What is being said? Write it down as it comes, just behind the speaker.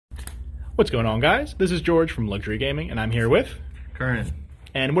What's going on, guys? This is George from Luxury Gaming, and I'm here with... Current.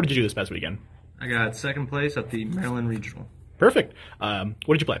 And what did you do this past weekend? I got second place at the Maryland Regional. Perfect. What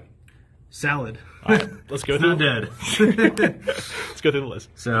did you play? Salad. All right, let's go through. Not dead. Let's go through the list.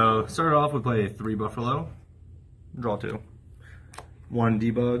 So, started off, we play 3 Buffalo, draw 2. 1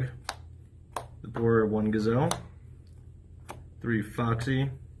 Debug, the board 1 Gazelle, 3 Foxy,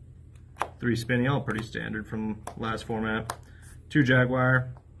 3 Spinny, all pretty standard from last format, 2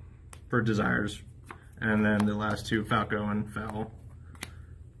 Jaguar for Desires, and then the last 2 Falco and Foul.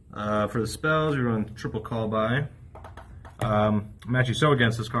 For the spells, we run triple call by. I'm actually so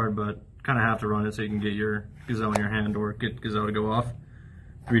against this card, but kind of have to run it so you can get your Gazelle in your hand or get Gazelle to go off.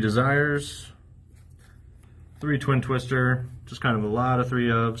 3 Desires, 3 Twin Twister, just kind of a lot of 3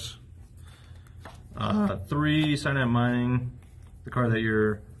 ofs. 3 Cyanide Mining, the card that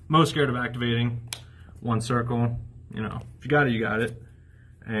you're most scared of activating. 1 Circle, you know, if you got it, you got it.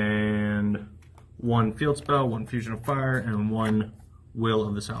 And 1 Field Spell, 1 Fusion of Fire, and 1 Will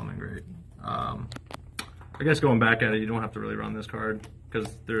of the Salamangreat. I guess going back at it, you don't have to really run this card because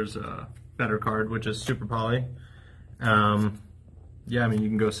there's a better card, which is Super Poly. Yeah, I mean, you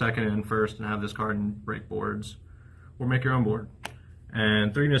can go second and first and have this card and break boards, or make your own board.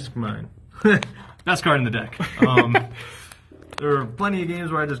 And 3 Mystic Mine. Best card in the deck. There are plenty of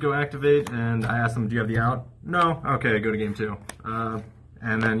games where I just go activate and I ask them, do you have the out? No? Okay, go to game 2.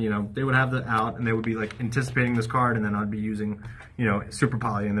 And then, you know, they would have the out and they would be like anticipating this card, and then I'd be using, you know, Super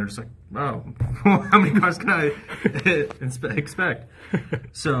Poly, and they're just like, oh, how many cards can I expect?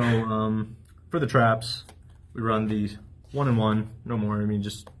 So, for the traps, we run these 1 and 1, no more. I mean,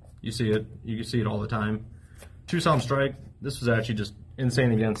 just, you see it, you can see it all the time. 2 Solemn Strike, this was actually just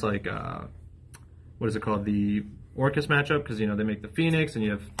insane against, like, what is it called, the Orcus matchup, because, you know, they make the Phoenix and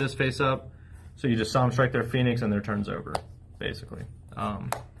you have this face up, so you just Solemn Strike their Phoenix and their turn's over, basically.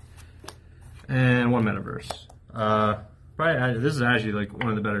 And 1 Metaverse. Probably, this is actually like one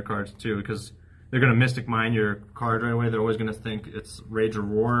of the better cards too, because they're going to Mystic Mine your card right away. They're always going to think it's Rage or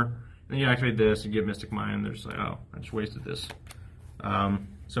Roar. And then you activate this, you get Mystic Mine, and they're just like, oh, I just wasted this.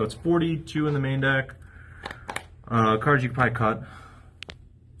 So it's 42 in the main deck. Cards you could probably cut.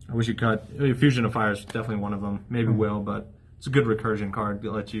 I wish you cut. Fusion of Fire is definitely one of them. Maybe Will, but it's a good recursion card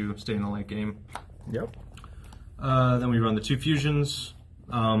that lets you stay in the late game. Yep. Then we run the 2 Fusions.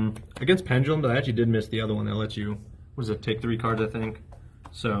 Against Pendulum, but I actually did miss the other one that lets you, what is it, take 3 cards, I think.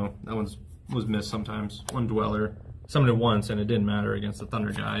 So that was missed sometimes. 1 Dweller. Summoned it once, and it didn't matter against the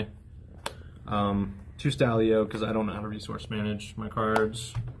Thunder guy. 2 Stalio, because I don't know how to resource manage my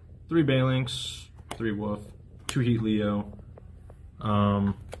cards. 3 Balinks, 3 Wolf, 2 Heat Leo,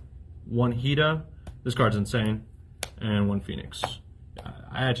 1 Hida. This card's insane. And 1 Phoenix.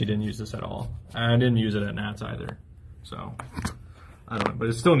 I actually didn't use this at all. I didn't use it at Nats either. So, I don't know. But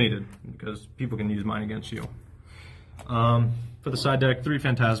it's still needed because people can use mine against you. For the side deck, 3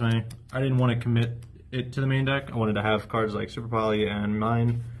 Phantasme. I didn't want to commit it to the main deck. I wanted to have cards like Super Poly and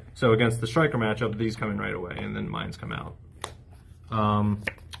Mine. So against the Striker matchup, these come in right away, and then Mines come out.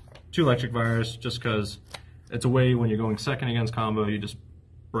 2 Electric Virus, just because it's a way when you're going second against combo, you just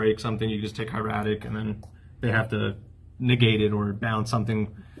break something, you just take Hieratic, and then they have to negate it or bounce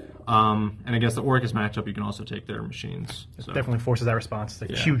something. And against the Orcus matchup, you can also take their machines. It definitely forces that response. It's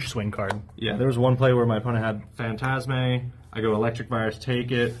like a huge swing card. Yeah, there was one play where my opponent had Phantasme. I go Electric Virus,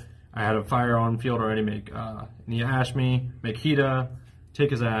 take it. I had a Fire on field already, and he ash me, make Hida, take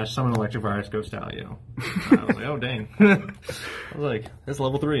his ash, summon Electric Virus, go Stalio. I was like, oh dang. I was like, that's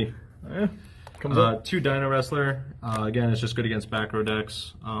level 3. Yeah, comes up. 2 Dino Wrestler. Again, it's just good against back row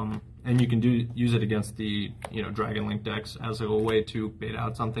decks. And you can use it against the Dragon Link decks as a way to bait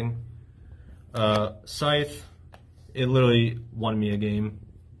out something. Scythe, it literally won me a game.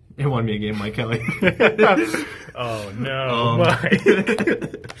 It won me a game, Mike Kelly. Oh no!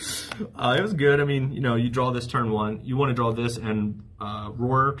 It was good. I mean, you draw this turn 1. You want to draw this and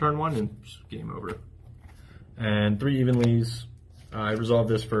Roar turn 1, and game over. And 3 Evenlies. I resolved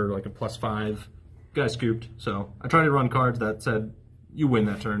this for like a +5. Guy scooped. So I tried to run cards that said you win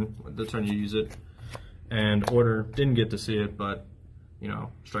that turn, the turn you use it. And Order, didn't get to see it, but,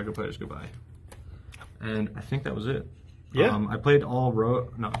 Striker players goodbye. And I think that was it. Yeah. I played all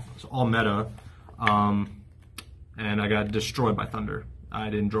meta, and I got destroyed by Thunder. I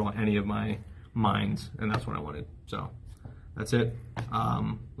didn't draw any of my mines, and that's what I wanted. So, that's it.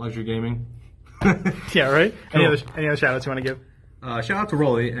 Luxury Gaming. Yeah, right? Cool. Any other shout outs you want to give? Shout out to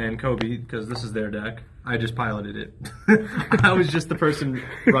Rolly and Kobe, because this is their deck. I just piloted it. I was just the person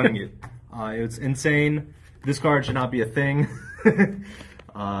running it. It's insane. This card should not be a thing.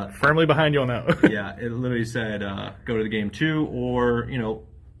 Firmly behind you on that. Yeah, it literally said go to the game 2, or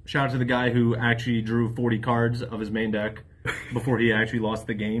shout out to the guy who actually drew 40 cards of his main deck before he actually lost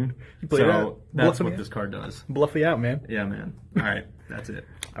the game. So that's what this card does. Bluff me out, man. Yeah, man. All right, that's it.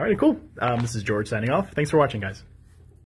 All right, cool. This is George signing off. Thanks for watching, guys.